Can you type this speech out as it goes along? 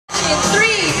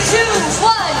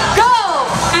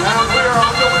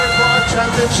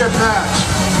championship match.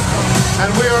 And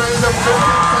we are in the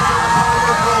 15th second part of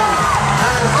the goal.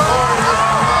 And scoring has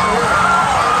come out here.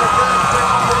 And the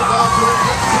red goes out to the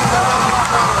 18th challenge.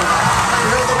 And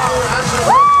here the blue answers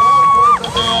with 12 points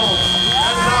of their own.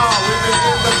 And now we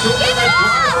begin the 2-minute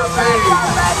driver phase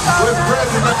with red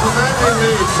in the commanding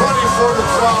lead,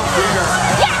 24-12 here.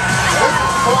 This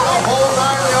is for the whole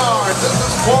 9 yards. This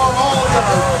is for all the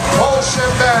whole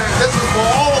shebang. This is for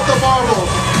all of the marbles.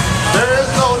 There is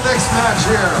no next match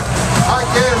here.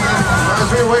 Again, as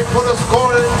we wait for the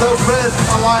score, the red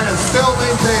alliance still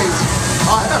maintains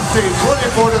a hefty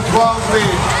 24-12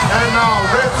 lead. And now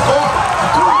red score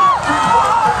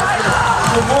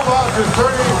to move on to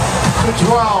 30-12.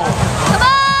 Come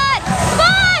on! Come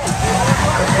on!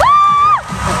 Woo!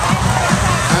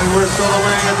 And we're still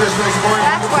awaiting additional scoring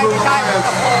from the blue alliance.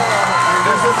 And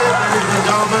this is it, ladies and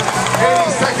gentlemen.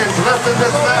 80 seconds left in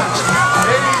this match.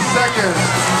 80 seconds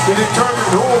to determine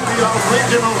who will be our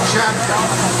regional champion.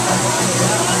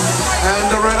 And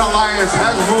the Red Alliance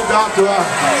has moved out to a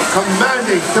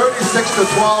commanding 36-12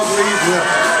 lead here.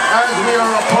 As we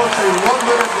are approaching 1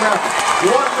 minute left.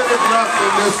 1 minute left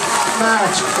in this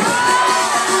match.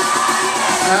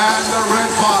 And the red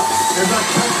bot is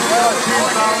attempting to achieve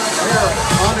balance here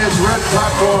on his red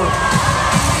platform.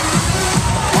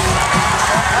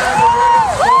 And the red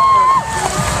score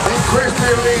increased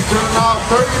their lead to now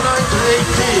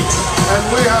 39-18. And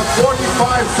we have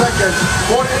 45 seconds.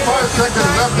 45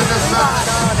 seconds left in this match.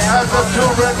 As the two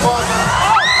red bots.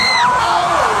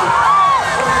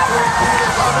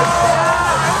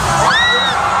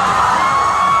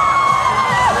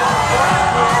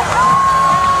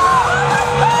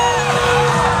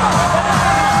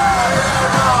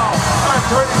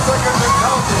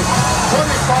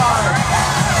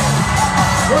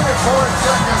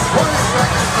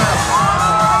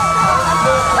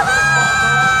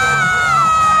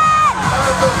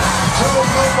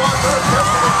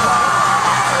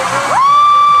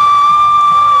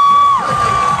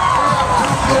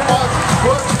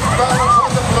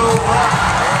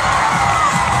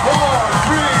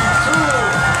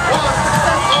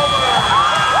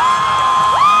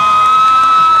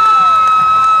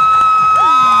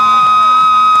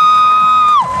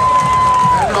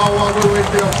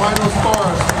 Final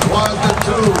score was the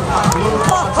two blue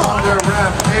bots on their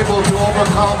ramp able to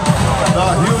overcome the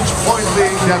huge point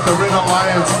lead that the Red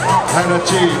Alliance had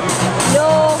achieved.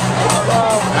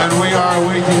 And we are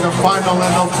awaiting the final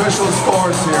and official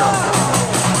scores here.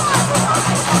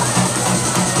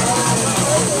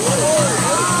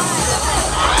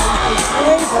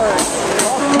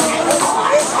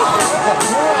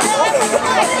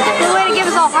 Good way to give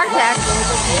us all heart attacks.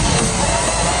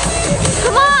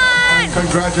 Come on!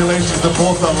 Congratulations to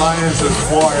both alliances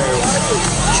for a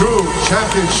true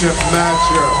championship match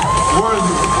here,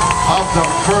 worthy of the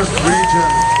first region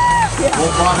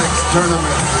robotics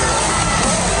tournament.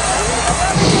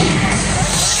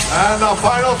 And the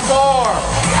final score.